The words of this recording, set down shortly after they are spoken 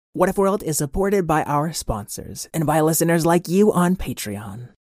What If World is supported by our sponsors and by listeners like you on Patreon.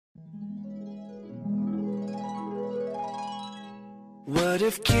 What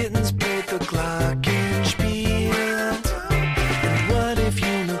if kittens played the glockenspiel? And what if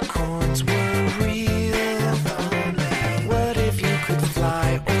unicorns were real? What if you could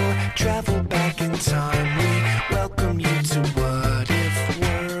fly or travel back in time? We welcome you to What If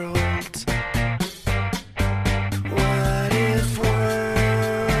World. What If World?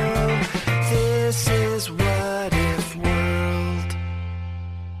 This is What If World.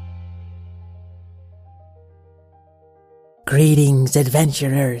 Greetings,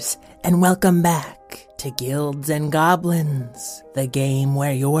 adventurers, and welcome back to Guilds and Goblins, the game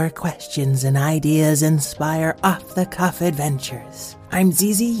where your questions and ideas inspire off-the-cuff adventures. I'm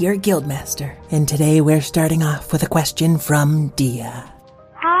Zizi, your Guildmaster, and today we're starting off with a question from Dia.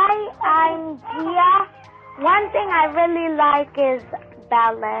 Hi, I'm Dia. One thing I really like is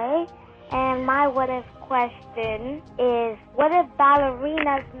ballet, and my what if question is, what if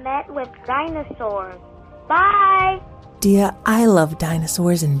ballerinas met with dinosaurs? Bye! Dia, I love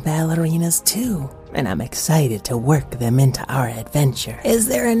dinosaurs and ballerinas too, and I'm excited to work them into our adventure. Is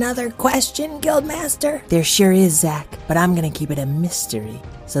there another question, Guildmaster? There sure is, Zach, but I'm gonna keep it a mystery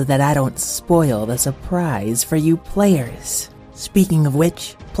so that I don't spoil the surprise for you players. Speaking of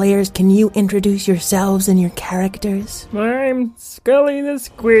which, players, can you introduce yourselves and your characters? I'm Scully the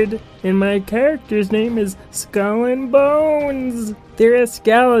Squid, and my character's name is Skull and Bones. They're a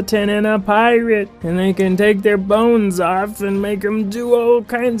skeleton and a pirate, and they can take their bones off and make them do all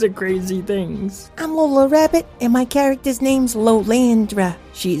kinds of crazy things. I'm Lola Rabbit, and my character's name's Lolandra.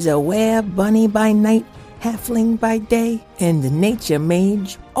 She's a were bunny by night, halfling by day, and a nature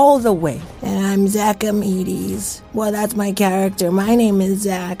mage all the way. And I'm Zachamedes. Well, that's my character. My name is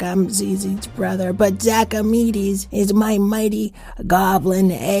Zach. I'm Zizi's brother, but Zachamedes is my mighty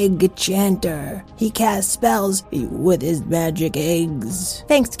goblin egg chanter. He casts spells with his magic eggs.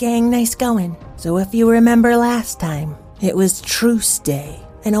 Thanks, gang. Nice going. So if you remember last time, it was Truce Day,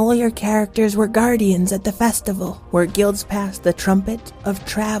 and all your characters were guardians at the festival, where guilds passed the trumpet of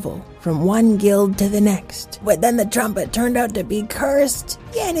travel from one guild to the next. But then the trumpet turned out to be cursed.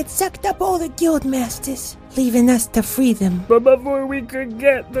 Yeah, and it sucked up all the guild masters, leaving us to free them. But before we could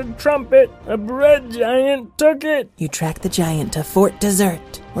get the trumpet, a bread giant took it. You tracked the giant to Fort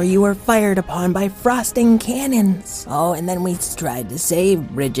Desert, where you were fired upon by frosting cannons. Oh, and then we tried to save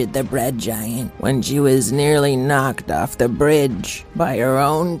Bridget the bread giant when she was nearly knocked off the bridge by her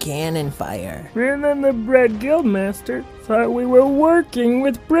own cannon fire. And then the bread guildmaster thought we were working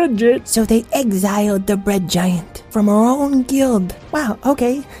with Bridget. So they exiled the bread giant from our own guild. Wow,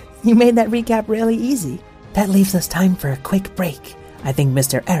 okay. You made that recap really easy. That leaves us time for a quick break. I think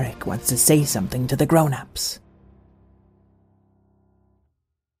Mr. Eric wants to say something to the grown-ups.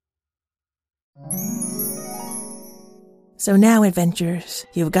 So now, adventurers,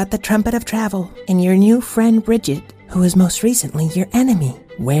 you've got the Trumpet of Travel and your new friend Bridget, who is most recently your enemy.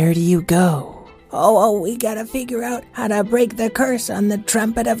 Where do you go? Oh, we gotta figure out how to break the curse on the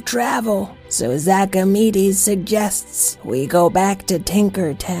Trumpet of Travel. So Zachamedes suggests we go back to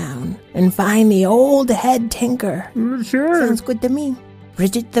Tinkertown and find the old head tinker. Sure. Sounds good to me.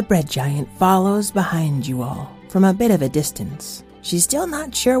 Bridget the bread giant follows behind you all from a bit of a distance. She's still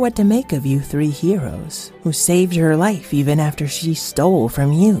not sure what to make of you three heroes who saved her life even after she stole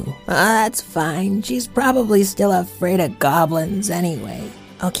from you. That's fine. She's probably still afraid of goblins anyway.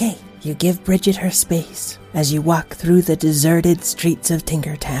 Okay. You give Bridget her space as you walk through the deserted streets of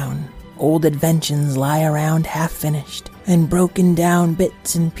Tinkertown. Old inventions lie around half-finished, and broken down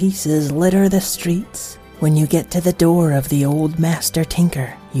bits and pieces litter the streets. When you get to the door of the old master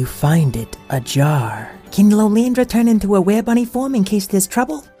tinker, you find it ajar. Can Lolandra turn into a were-bunny form in case there's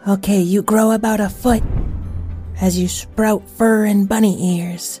trouble? Okay, you grow about a foot as you sprout fur and bunny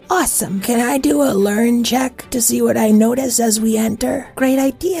ears. Awesome. Can I do a learn check to see what I notice as we enter? Great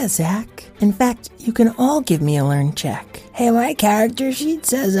idea, Zach. In fact, you can all give me a learn check. Hey, my character sheet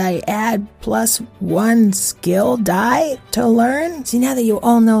says I add +1 skill die to learn. See, now that you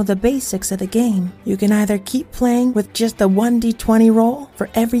all know the basics of the game, you can either keep playing with just a 1d20 roll for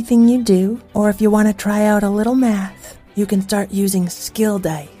everything you do, or if you want to try out a little math, you can start using skill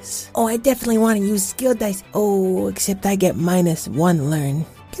dice. Oh, I definitely want to use skill dice. Oh, except I get -1 learn.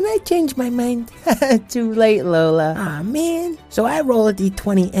 Can I change my mind? Too late, Lola. Aw, man. So I roll a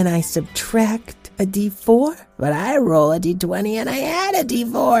d20 and I subtract a d4? But I roll a d20 and I add a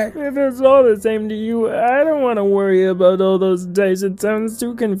d4. If it's all the same to you, I don't want to worry about all those dice. It sounds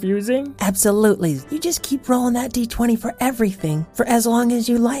too confusing. Absolutely. You just keep rolling that d20 for everything, for as long as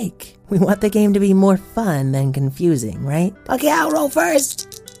you like. We want the game to be more fun than confusing, right? Okay, I'll roll first.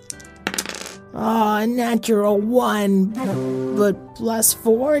 Oh, natural 1. But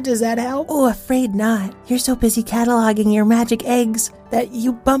 +4, does that help? Oh, afraid not. You're so busy cataloging your magic eggs that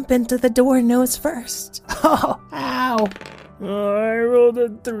you bump into the door nose first. Oh, ow. Oh, I rolled a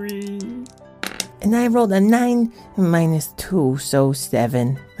 3. And I rolled a 9 -2, so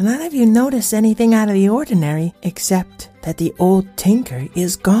 7. None of you notice anything out of the ordinary, except that the old tinker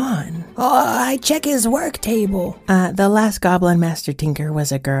is gone. Oh, I check his work table. The last Goblin Master Tinker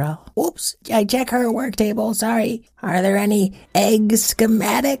was a girl. Oops, I check her work table, sorry. Are there any egg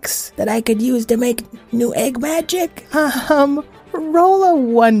schematics that I could use to make new egg magic? Roll a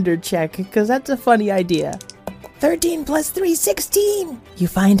wonder check, because that's a funny idea. 13 + 3, 16. You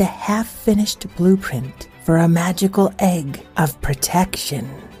find a half-finished blueprint for a magical egg of protection.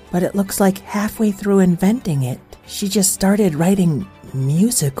 But it looks like halfway through inventing it, she just started writing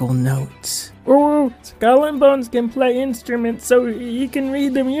musical notes. Oh, Skull and Bones can play instruments so he can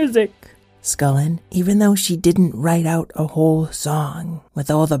read the music. Skullin, even though she didn't write out a whole song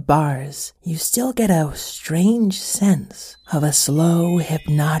with all the bars, you still get a strange sense of a slow,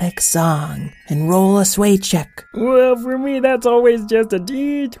 hypnotic song. And roll a sway check. Well, for me, that's always just a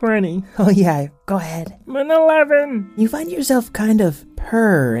D20. Oh yeah, go ahead. An 11. You find yourself kind of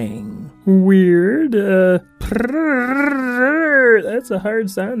purring. Weird. Prrrr. That's a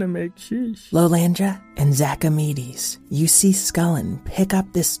hard sound to make. Sheesh. Lolandra and Zachamedes, you see Skullin pick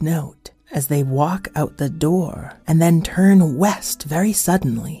up this note as they walk out the door and then turn west very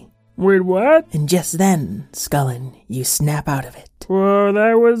suddenly. Wait, what? And just then, Skullin, you snap out of it. Whoa,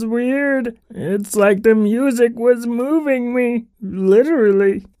 that was weird. It's like the music was moving me.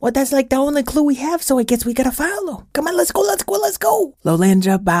 Literally. Well, that's like the only clue we have, so I guess we gotta follow. Come on, let's go.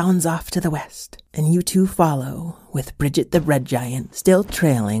 Lolandra bounds off to the west, and you two follow, with Bridget the Bread Giant still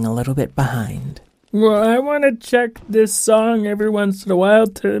trailing a little bit behind. Well, I want to check this song every once in a while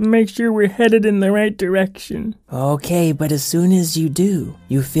to make sure we're headed in the right direction. Okay, but as soon as you do,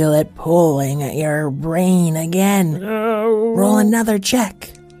 you feel it pulling at your brain again. Oh. Roll another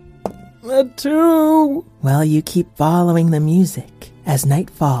check. A 2. Well, you keep following the music as night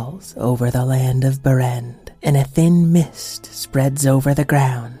falls over the land of Berend, and a thin mist spreads over the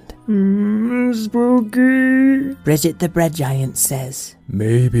ground. Spooky. Bridget the Bread Giant says,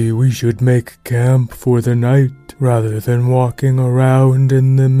 Maybe we should make camp for the night rather than walking around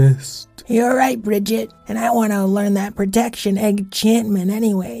in the mist. You're right, Bridget, and I want to learn that protection egg enchantment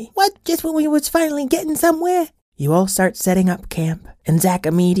anyway. What, just when we was finally getting somewhere? You all start setting up camp, and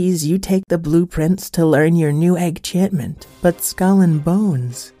Zachamedes, you take the blueprints to learn your new egg enchantment. But Skull and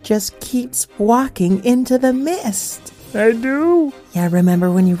Bones just keeps walking into the mist. I do? Yeah,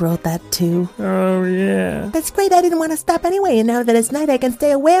 remember when you wrote that too? Oh, yeah. That's great, I didn't want to stop anyway, and now that it's night I can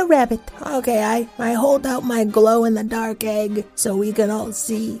stay away, Rabbit. Okay, I hold out my glow-in-the-dark egg so we can all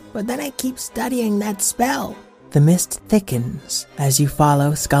see, but then I keep studying that spell. The mist thickens as you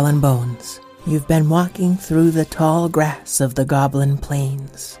follow Skull and Bones. You've been walking through the tall grass of the Goblin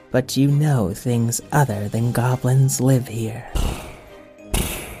Plains, but you know things other than goblins live here.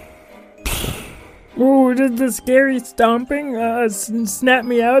 Ooh, did the scary stomping snap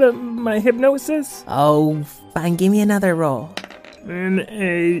me out of my hypnosis? Oh, fine, give me another roll. An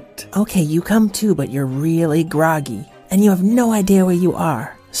 8. Okay, you come to, but you're really groggy, and you have no idea where you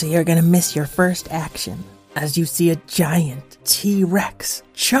are, so you're gonna miss your first action. As you see a giant T-Rex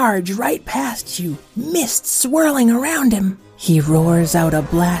charge right past you, mist swirling around him. He roars out a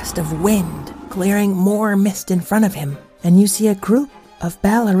blast of wind, clearing more mist in front of him, and you see a group of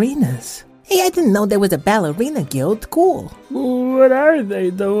ballerinas. Hey, I didn't know there was a ballerina guild. Cool. What are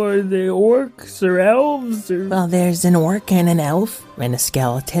they, though? Are they orcs or elves? Or... Well, there's an orc and an elf, and a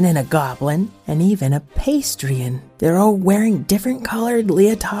skeleton and a goblin, and even a pastrian. They're all wearing different colored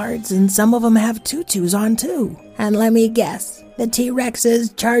leotards, and some of them have tutus on, too. And let me guess, the T-Rex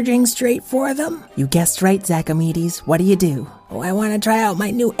is charging straight for them? You guessed right, Zachamedes. What do you do? Oh, I want to try out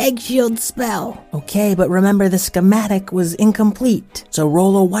my new egg shield spell. Okay, but remember the schematic was incomplete, so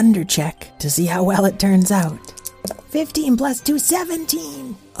roll a wonder check to see how well it turns out. 15 + 2,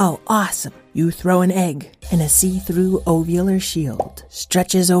 17. Oh, awesome. You throw an egg, and a see-through ovular shield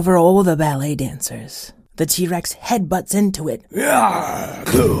stretches over all the ballet dancers. The T-Rex headbutts into it.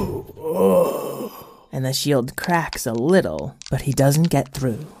 And the shield cracks a little, but he doesn't get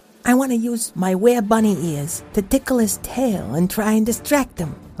through. I want to use my wear bunny ears to tickle his tail and try and distract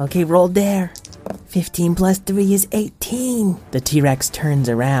him. Okay, roll dare. 15 plus 3 is 18. The T-Rex turns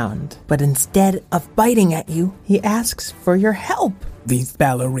around, but instead of biting at you, he asks for your help. These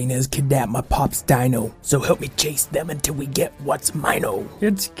ballerinas kidnapped my pop's dino, so help me chase them until we get what's mine-o.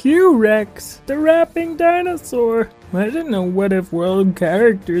 It's Q-Rex, the rapping dinosaur. I didn't know What If World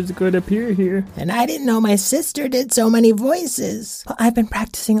characters could appear here. And I didn't know my sister did so many voices. Well, I've been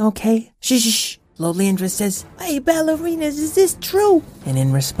practicing, okay? Shh. Lolindra says, "Hey, ballerinas, is this true?" And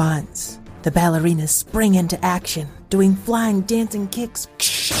in response, the ballerinas spring into action, doing flying, dancing kicks,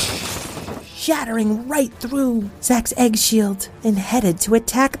 shattering right through Zach's egg shield and headed to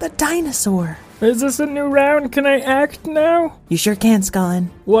attack the dinosaur. Is this a new round? Can I act now? You sure can,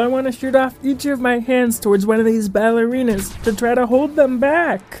 Scullin. Well, I want to shoot off each of my hands towards one of these ballerinas to try to hold them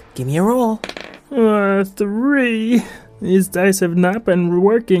back. Give me a roll. 3. These dice have not been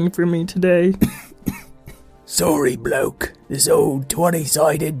working for me today. Sorry, bloke. This old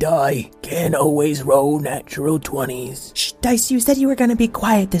 20-sided die can't always roll natural 20s. Shh, Dice, you said you were going to be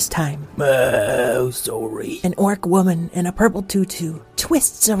quiet this time. Oh, sorry. An orc woman in a purple tutu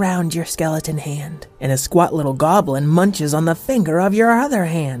twists around your skeleton hand, and a squat little goblin munches on the finger of your other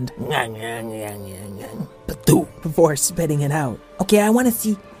hand. Before spitting it out. Okay, I want to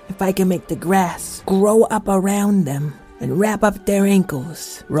see if I can make the grass grow up around them and wrap up their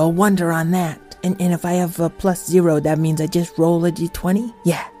ankles. Roll wonder on that. And if I have a +0, that means I just roll a d20?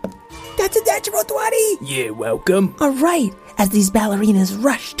 Yeah. That's a natural 20! You're welcome. Alright, as these ballerinas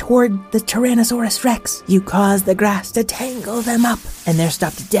rush toward the Tyrannosaurus Rex, you cause the grass to tangle them up, and they're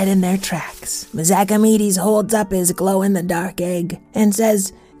stopped dead in their tracks. Zachamedes holds up his glow-in-the-dark egg and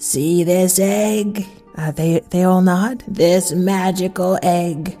says, "See this egg?" They all nod. "This magical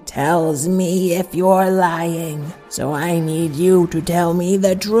egg tells me if you're lying, so I need you to tell me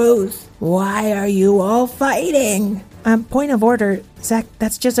the truth. Why are you all fighting?" Point of order, Zach,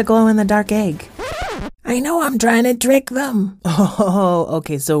 that's just a glow-in-the-dark egg. I know, I'm trying to trick them. Oh,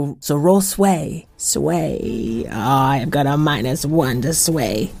 okay, so roll sway. Sway. Oh, I've got a -1 to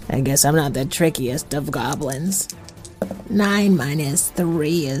sway. I guess I'm not the trickiest of goblins. 9 minus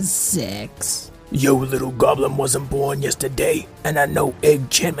 3 is 6. Yo, little goblin wasn't born yesterday, and I know egg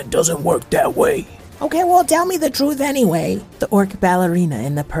enchantment doesn't work that way. Okay, well, tell me the truth anyway. The orc ballerina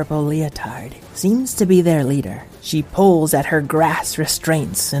in the purple leotard seems to be their leader. She pulls at her grass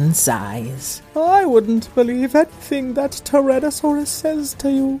restraints and sighs. I wouldn't believe anything that Tyrannosaurus says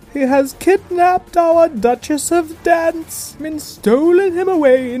to you. He has kidnapped our Duchess of Dance and stolen him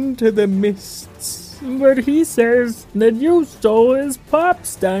away into the mists. But he says that you stole his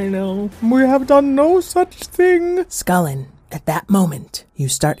pop's dino. We have done no such thing. Scullin, at that moment, you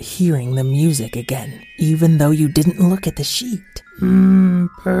start hearing the music again, even though you didn't look at the sheet.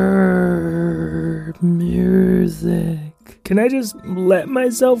 Music. Can I just let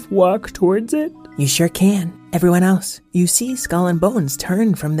myself walk towards it? You sure can. Everyone else, you see Skull and Bones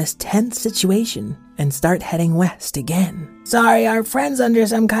turn from this tense situation and start heading west again. Sorry, our friend's under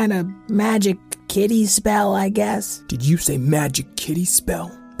some kind of magic kitty spell, I guess. Did you say magic kitty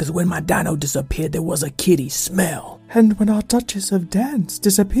spell? Because when my dino disappeared, there was a kitty smell. And when our Duchess of Dance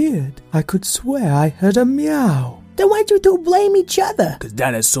disappeared, I could swear I heard a meow. Then why'd you two blame each other? Because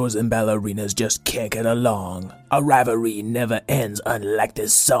dinosaurs and ballerinas just can't get along. A rivalry never ends unlike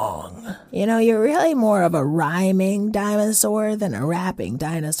this song. You know, you're really more of a rhyming dinosaur than a rapping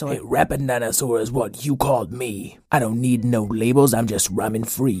dinosaur. A rapping dinosaur is what you called me. I don't need no labels, I'm just rhyming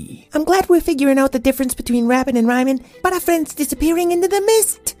free. I'm glad we're figuring out the difference between rapping and rhyming, but our friend's disappearing into the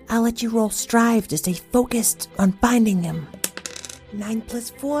mist. I'll let you roll strive to stay focused on finding him. 9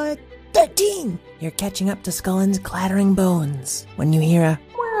 plus 4, 13. You're catching up to Scullin's clattering bones when you hear a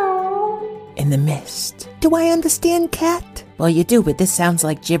in the mist. Do I understand, cat? Well, you do, but this sounds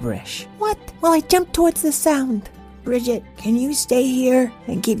like gibberish. What? Well, I jumped towards the sound. Bridget, can you stay here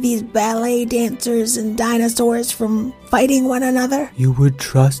and keep these ballet dancers and dinosaurs from fighting one another? You would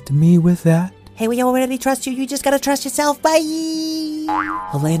trust me with that? Hey, we already trust you. You just gotta trust yourself. Bye!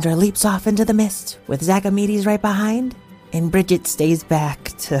 Olandra leaps off into the mist with Zachamedes right behind, and Bridget stays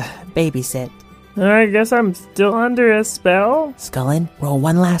back to babysit. I guess I'm still under a spell. Scullin, roll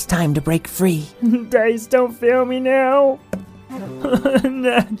one last time to break free. Dice, don't fail me now.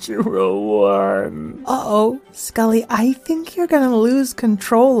 Natural 1. Uh-oh, Scully, I think you're gonna lose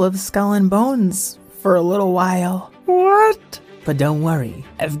control of Skull and Bones for a little while. What? But don't worry,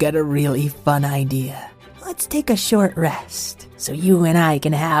 I've got a really fun idea. Let's take a short rest, so you and I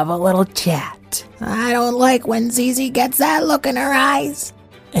can have a little chat. I don't like when Zizi gets that look in her eyes.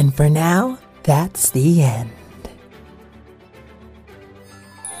 And for now, that's the end.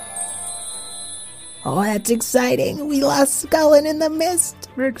 Oh, that's exciting. We lost Skullin in the mist.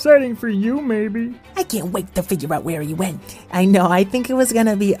 Exciting for you, maybe. I can't wait to figure out where he went. I know, I think it was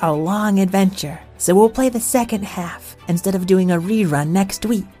gonna be a long adventure. So we'll play the second half instead of doing a rerun next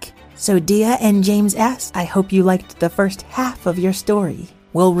week. So Dia and James S., I hope you liked the first half of your story.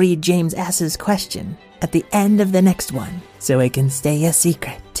 We'll read James S.'s question at the end of the next one, so it can stay a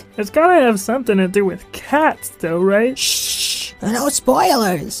secret. It's gotta have something to do with cats, though, right? Shh! No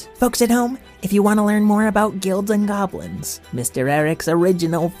spoilers! Folks at home, if you want to learn more about Guilds and Goblins, Mr. Eric's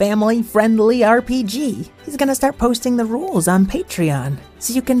original family-friendly RPG, he's gonna start posting the rules on Patreon,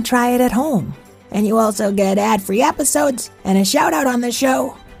 so you can try it at home. And you also get ad-free episodes and a shout-out on the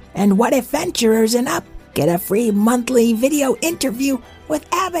show. And What If Venturers and Up get a free monthly video interview with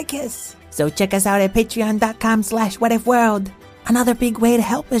Abacus. So check us out at patreon.com/whatifworld. Another big way to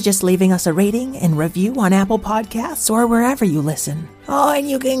help is just leaving us a rating and review on Apple Podcasts or wherever you listen. Oh, and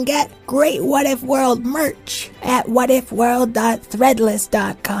you can get great What If World merch at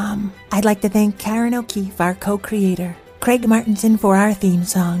whatifworld.threadless.com. I'd like to thank Karen O'Keefe, our co-creator, Craig Martinson for our theme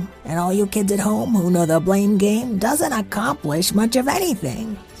song, and all you kids at home who know the blame game doesn't accomplish much of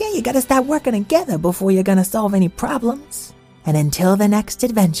anything. Yeah, you gotta start working together before you're gonna solve any problems. And until the next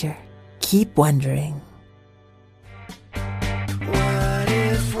adventure, keep wondering.